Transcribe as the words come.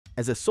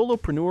As a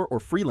solopreneur or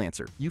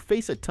freelancer, you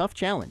face a tough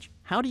challenge.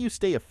 How do you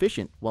stay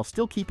efficient while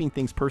still keeping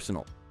things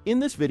personal? In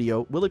this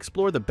video, we'll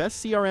explore the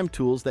best CRM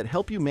tools that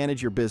help you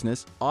manage your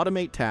business,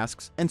 automate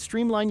tasks, and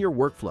streamline your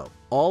workflow,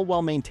 all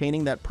while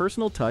maintaining that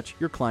personal touch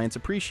your clients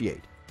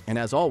appreciate. And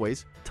as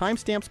always,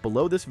 timestamps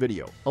below this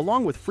video,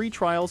 along with free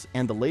trials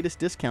and the latest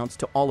discounts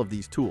to all of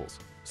these tools.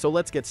 So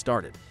let's get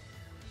started.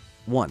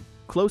 1.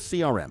 Close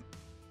CRM.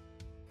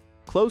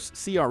 Close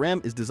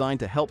CRM is designed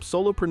to help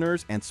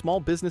solopreneurs and small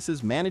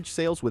businesses manage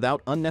sales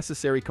without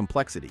unnecessary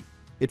complexity.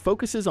 It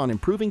focuses on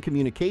improving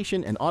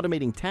communication and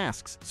automating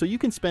tasks so you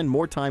can spend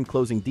more time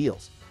closing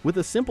deals. With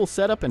a simple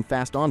setup and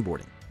fast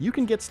onboarding, you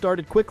can get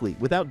started quickly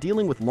without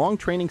dealing with long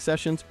training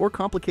sessions or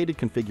complicated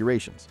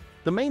configurations.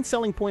 The main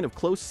selling point of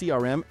Close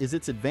CRM is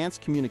its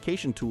advanced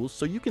communication tools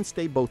so you can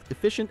stay both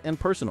efficient and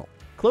personal.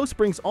 Close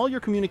brings all your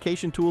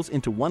communication tools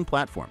into one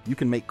platform. You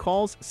can make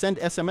calls, send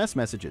SMS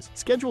messages,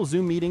 schedule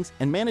Zoom meetings,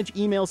 and manage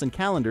emails and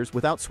calendars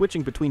without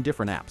switching between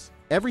different apps.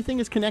 Everything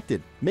is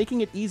connected,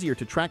 making it easier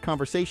to track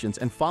conversations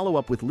and follow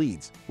up with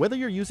leads. Whether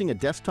you're using a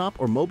desktop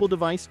or mobile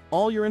device,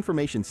 all your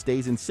information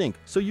stays in sync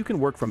so you can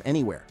work from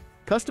anywhere.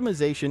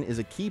 Customization is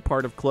a key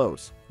part of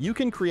Close. You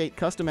can create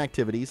custom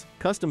activities,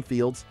 custom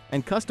fields,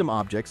 and custom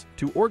objects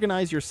to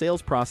organize your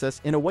sales process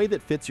in a way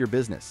that fits your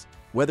business.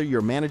 Whether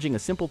you're managing a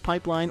simple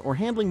pipeline or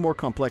handling more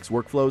complex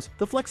workflows,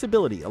 the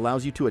flexibility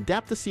allows you to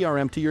adapt the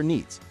CRM to your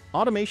needs.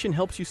 Automation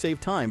helps you save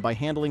time by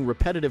handling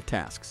repetitive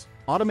tasks.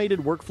 Automated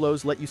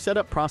workflows let you set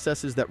up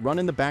processes that run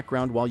in the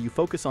background while you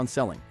focus on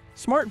selling.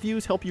 Smart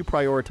views help you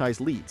prioritize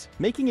leads,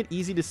 making it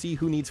easy to see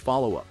who needs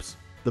follow-ups.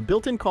 The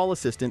built-in call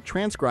assistant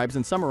transcribes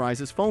and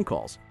summarizes phone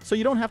calls, so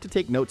you don't have to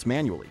take notes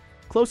manually.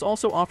 Close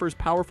also offers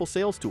powerful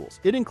sales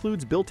tools. It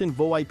includes built-in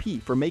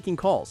VoIP for making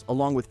calls,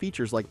 along with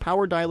features like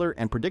Power Dialer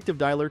and Predictive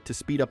Dialer to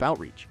speed up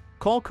outreach.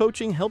 Call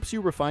coaching helps you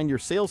refine your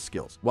sales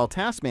skills, while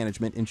task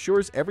management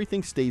ensures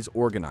everything stays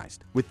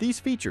organized. With these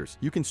features,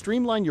 you can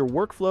streamline your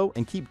workflow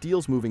and keep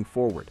deals moving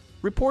forward.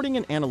 Reporting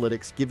and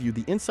analytics give you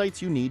the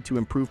insights you need to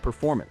improve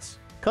performance.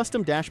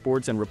 Custom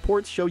dashboards and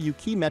reports show you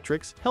key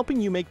metrics, helping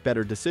you make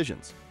better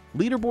decisions.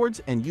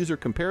 Leaderboards and user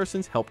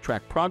comparisons help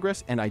track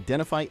progress and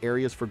identify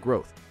areas for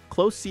growth.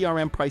 Close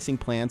CRM pricing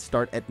plans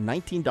start at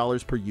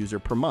 $19 per user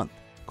per month.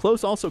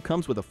 Close also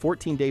comes with a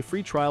 14-day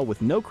free trial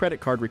with no credit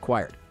card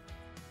required.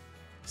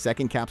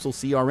 2. Capsule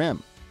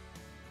CRM.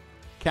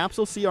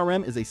 Capsule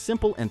CRM is a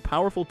simple and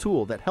powerful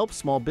tool that helps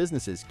small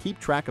businesses keep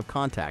track of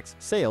contacts,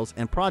 sales,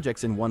 and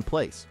projects in one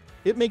place.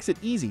 It makes it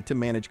easy to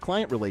manage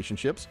client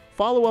relationships,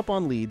 follow up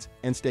on leads,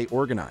 and stay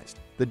organized.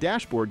 The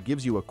dashboard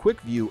gives you a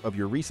quick view of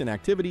your recent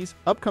activities,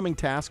 upcoming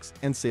tasks,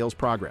 and sales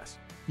progress.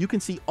 You can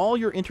see all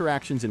your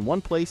interactions in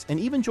one place and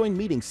even join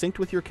meetings synced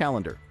with your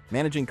calendar.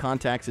 Managing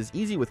contacts is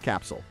easy with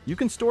Capsule. You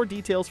can store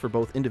details for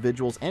both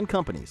individuals and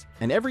companies,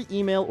 and every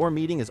email or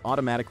meeting is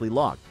automatically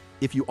logged.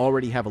 If you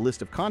already have a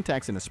list of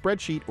contacts in a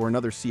spreadsheet or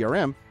another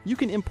CRM, you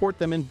can import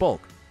them in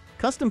bulk.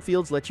 Custom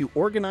fields let you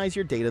organize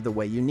your data the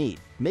way you need,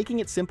 making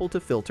it simple to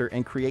filter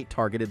and create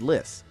targeted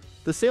lists.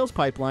 The sales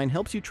pipeline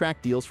helps you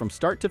track deals from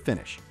start to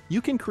finish.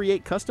 You can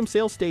create custom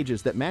sales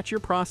stages that match your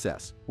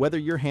process, whether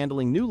you're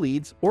handling new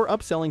leads or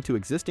upselling to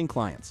existing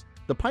clients.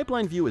 The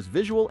pipeline view is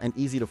visual and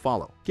easy to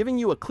follow, giving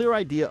you a clear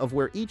idea of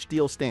where each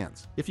deal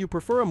stands. If you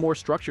prefer a more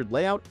structured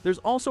layout, there's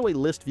also a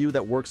list view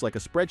that works like a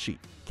spreadsheet.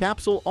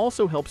 Capsule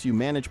also helps you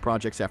manage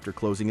projects after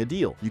closing a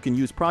deal. You can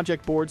use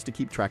project boards to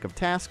keep track of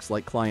tasks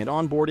like client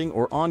onboarding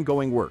or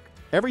ongoing work.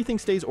 Everything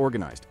stays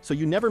organized, so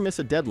you never miss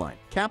a deadline.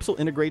 Capsule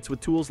integrates with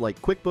tools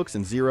like QuickBooks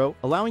and Xero,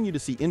 allowing you to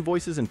see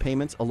invoices and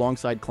payments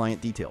alongside client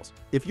details.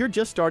 If you're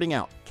just starting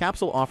out,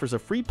 Capsule offers a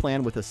free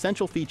plan with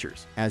essential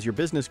features. As your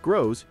business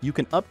grows, you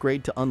can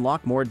upgrade to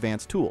unlock more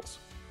advanced tools.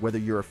 Whether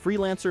you're a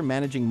freelancer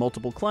managing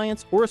multiple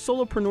clients or a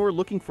solopreneur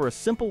looking for a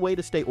simple way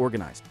to stay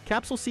organized,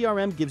 Capsule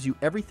CRM gives you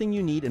everything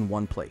you need in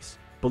one place.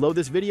 Below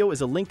this video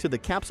is a link to the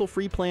Capsule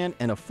free plan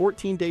and a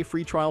 14-day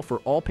free trial for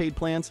all paid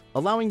plans,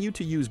 allowing you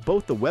to use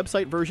both the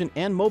website version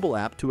and mobile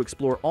app to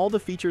explore all the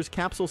features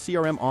Capsule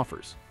CRM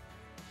offers.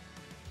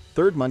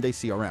 3. Monday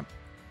CRM.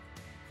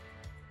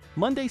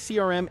 Monday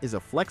CRM is a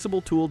flexible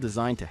tool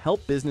designed to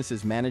help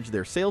businesses manage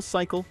their sales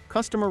cycle,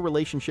 customer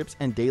relationships,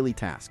 and daily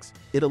tasks.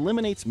 It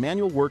eliminates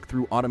manual work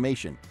through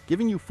automation,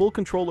 giving you full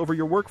control over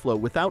your workflow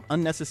without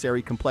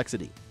unnecessary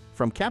complexity.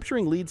 From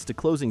capturing leads to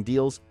closing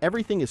deals,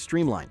 everything is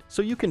streamlined,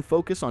 so you can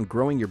focus on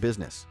growing your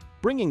business.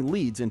 Bringing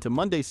leads into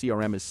Monday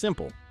CRM is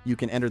simple. You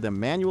can enter them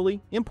manually,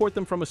 import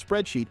them from a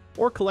spreadsheet,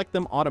 or collect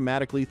them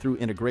automatically through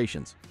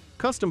integrations.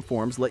 Custom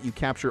forms let you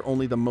capture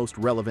only the most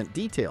relevant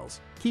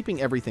details,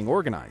 keeping everything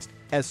organized.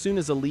 As soon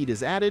as a lead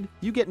is added,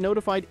 you get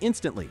notified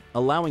instantly,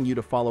 allowing you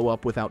to follow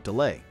up without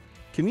delay.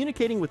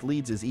 Communicating with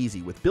leads is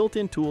easy with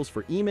built-in tools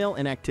for email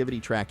and activity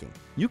tracking.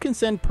 You can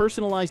send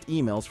personalized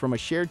emails from a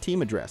shared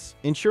team address,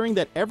 ensuring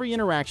that every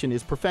interaction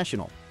is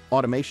professional.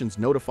 Automations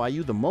notify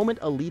you the moment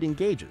a lead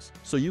engages,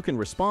 so you can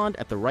respond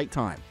at the right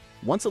time.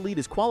 Once a lead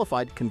is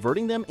qualified,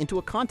 converting them into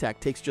a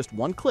contact takes just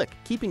one click,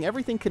 keeping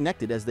everything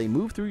connected as they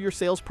move through your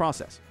sales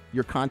process.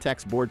 Your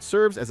contacts board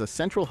serves as a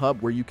central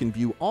hub where you can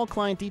view all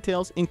client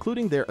details,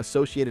 including their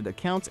associated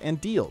accounts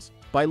and deals.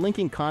 By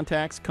linking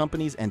contacts,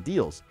 companies, and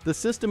deals, the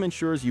system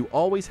ensures you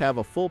always have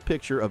a full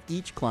picture of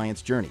each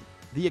client's journey.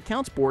 The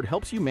Accounts board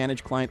helps you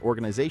manage client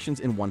organizations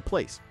in one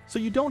place, so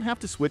you don't have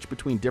to switch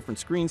between different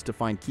screens to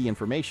find key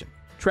information.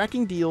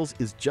 Tracking deals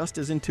is just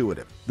as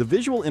intuitive. The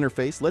visual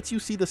interface lets you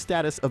see the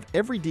status of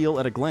every deal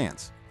at a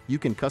glance. You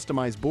can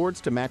customize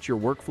boards to match your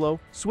workflow,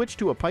 switch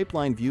to a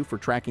pipeline view for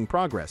tracking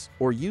progress,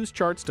 or use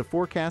charts to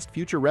forecast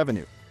future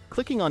revenue.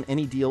 Clicking on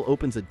any deal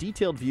opens a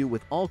detailed view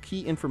with all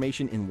key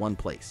information in one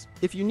place.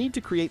 If you need to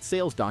create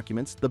sales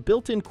documents, the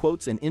built-in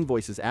Quotes and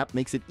Invoices app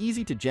makes it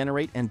easy to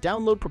generate and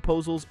download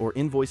proposals or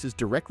invoices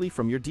directly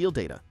from your deal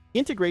data.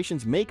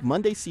 Integrations make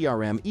Monday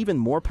CRM even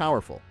more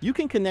powerful. You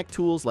can connect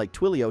tools like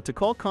Twilio to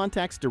call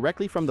contacts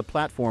directly from the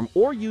platform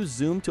or use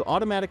Zoom to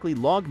automatically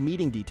log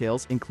meeting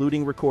details,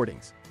 including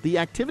recordings. The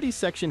Activities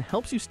section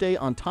helps you stay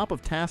on top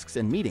of tasks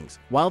and meetings,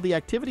 while the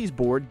Activities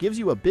board gives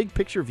you a big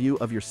picture view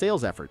of your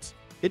sales efforts.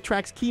 It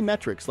tracks key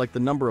metrics like the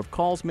number of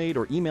calls made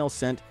or emails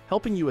sent,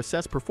 helping you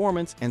assess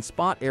performance and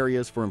spot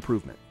areas for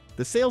improvement.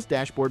 The Sales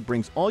Dashboard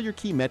brings all your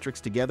key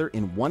metrics together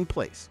in one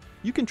place.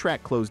 You can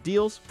track closed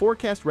deals,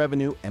 forecast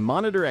revenue, and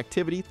monitor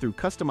activity through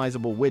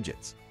customizable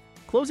widgets.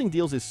 Closing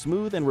deals is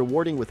smooth and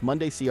rewarding with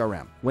Monday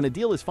CRM. When a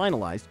deal is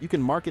finalized, you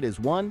can mark it as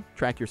won,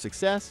 track your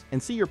success,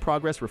 and see your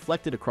progress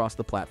reflected across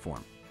the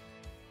platform.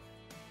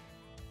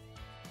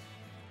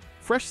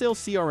 Freshsales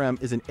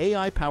CRM is an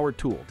AI-powered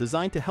tool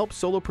designed to help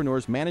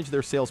solopreneurs manage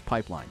their sales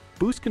pipeline,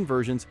 boost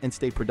conversions, and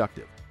stay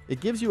productive. It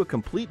gives you a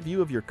complete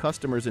view of your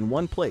customers in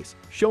one place,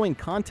 showing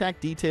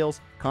contact details,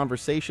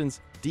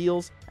 conversations,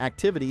 deals,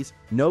 activities,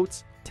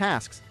 notes,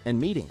 tasks, and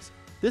meetings.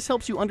 This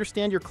helps you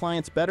understand your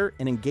clients better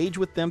and engage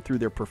with them through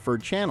their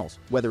preferred channels,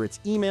 whether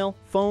it's email,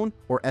 phone,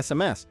 or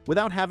SMS,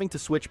 without having to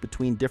switch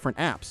between different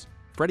apps.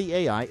 Freddy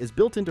AI is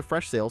built into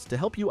Freshsales to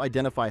help you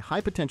identify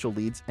high-potential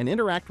leads and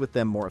interact with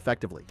them more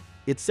effectively.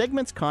 It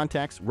segments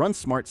contacts, runs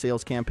smart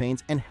sales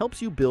campaigns, and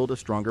helps you build a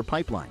stronger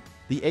pipeline.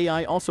 The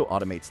AI also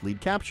automates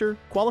lead capture,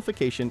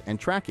 qualification, and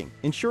tracking,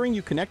 ensuring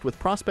you connect with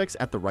prospects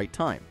at the right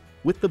time.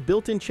 With the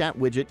built-in chat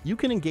widget, you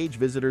can engage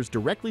visitors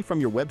directly from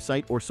your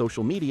website or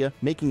social media,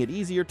 making it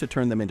easier to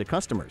turn them into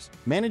customers.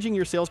 Managing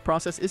your sales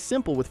process is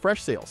simple with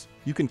Freshsales.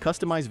 You can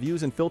customize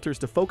views and filters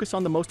to focus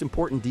on the most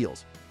important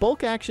deals.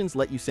 Bulk actions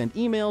let you send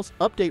emails,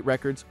 update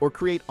records, or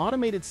create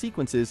automated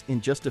sequences in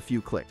just a few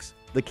clicks.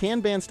 The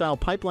Kanban-style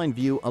pipeline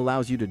view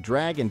allows you to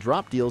drag and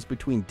drop deals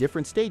between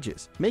different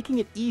stages, making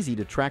it easy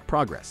to track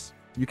progress.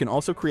 You can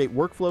also create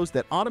workflows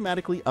that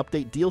automatically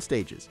update deal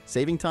stages,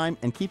 saving time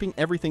and keeping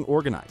everything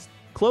organized.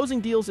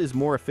 Closing deals is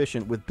more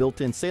efficient with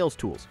built-in sales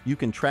tools. You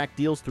can track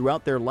deals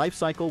throughout their life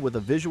cycle with a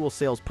visual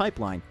sales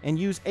pipeline and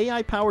use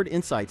AI-powered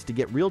insights to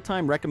get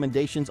real-time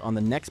recommendations on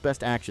the next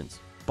best actions.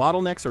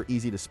 Bottlenecks are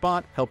easy to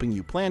spot, helping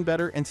you plan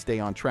better and stay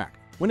on track.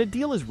 When a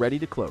deal is ready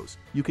to close,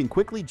 you can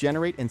quickly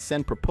generate and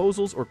send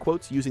proposals or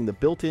quotes using the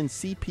built-in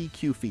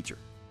CPQ feature.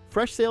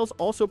 Freshsales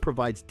also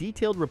provides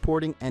detailed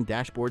reporting and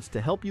dashboards to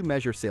help you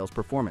measure sales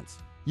performance.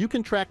 You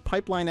can track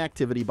pipeline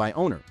activity by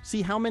owner,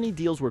 see how many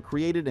deals were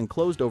created and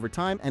closed over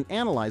time, and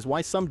analyze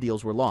why some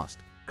deals were lost.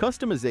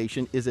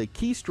 Customization is a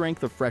key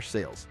strength of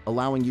Freshsales,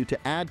 allowing you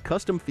to add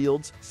custom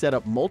fields, set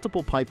up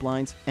multiple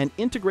pipelines, and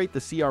integrate the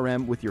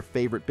CRM with your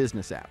favorite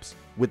business apps.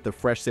 With the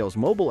Freshsales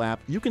mobile app,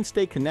 you can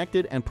stay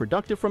connected and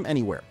productive from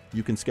anywhere.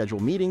 You can schedule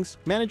meetings,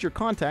 manage your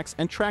contacts,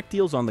 and track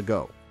deals on the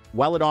go.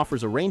 While it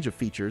offers a range of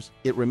features,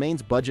 it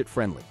remains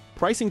budget-friendly.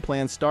 Pricing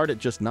plans start at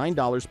just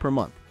 $9 per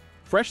month.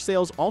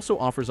 Freshsales also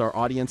offers our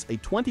audience a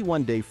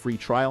 21-day free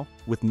trial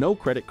with no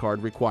credit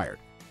card required.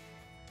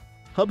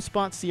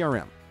 HubSpot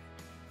CRM.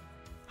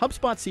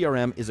 HubSpot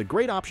CRM is a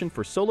great option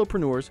for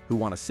solopreneurs who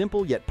want a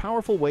simple yet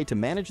powerful way to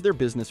manage their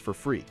business for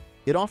free.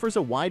 It offers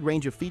a wide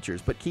range of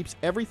features but keeps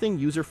everything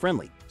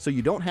user-friendly, so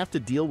you don't have to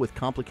deal with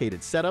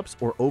complicated setups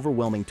or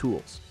overwhelming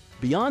tools.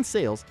 Beyond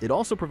sales, it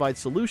also provides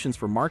solutions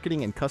for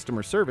marketing and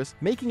customer service,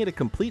 making it a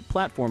complete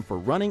platform for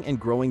running and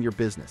growing your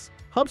business.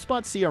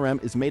 HubSpot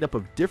CRM is made up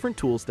of different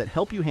tools that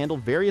help you handle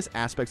various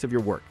aspects of your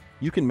work.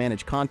 You can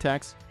manage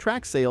contacts,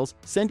 track sales,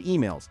 send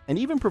emails, and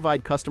even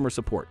provide customer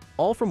support,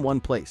 all from one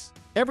place.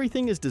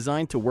 Everything is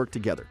designed to work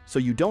together, so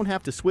you don't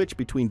have to switch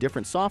between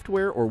different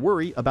software or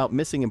worry about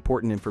missing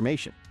important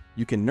information.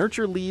 You can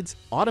nurture leads,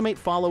 automate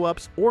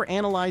follow-ups, or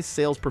analyze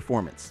sales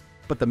performance.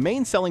 But the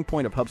main selling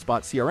point of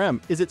HubSpot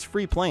CRM is its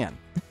free plan.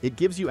 It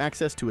gives you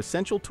access to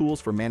essential tools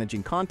for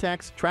managing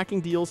contacts,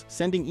 tracking deals,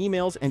 sending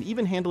emails, and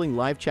even handling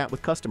live chat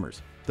with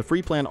customers. The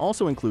free plan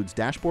also includes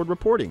dashboard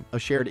reporting, a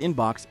shared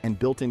inbox, and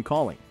built-in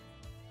calling.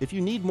 If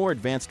you need more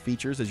advanced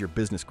features as your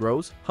business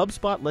grows,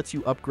 HubSpot lets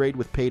you upgrade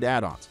with paid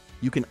add-ons.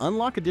 You can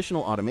unlock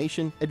additional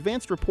automation,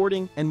 advanced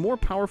reporting, and more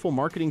powerful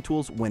marketing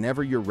tools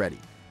whenever you're ready.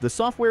 The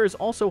software is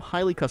also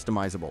highly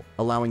customizable,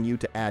 allowing you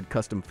to add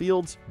custom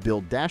fields,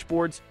 build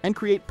dashboards, and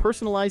create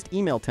personalized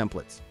email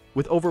templates.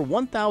 With over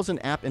 1,000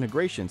 app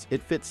integrations,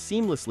 it fits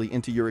seamlessly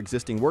into your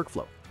existing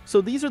workflow. So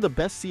these are the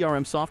best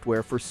CRM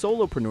software for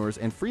solopreneurs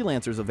and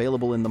freelancers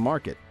available in the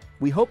market.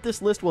 We hope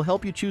this list will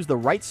help you choose the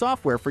right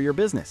software for your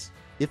business.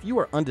 If you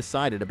are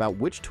undecided about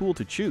which tool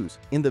to choose,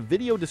 in the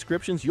video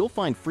descriptions you'll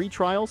find free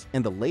trials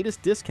and the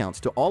latest discounts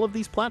to all of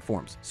these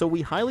platforms, so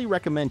we highly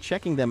recommend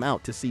checking them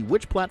out to see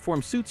which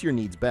platform suits your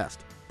needs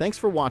best. Thanks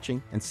for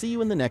watching, and see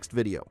you in the next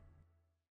video.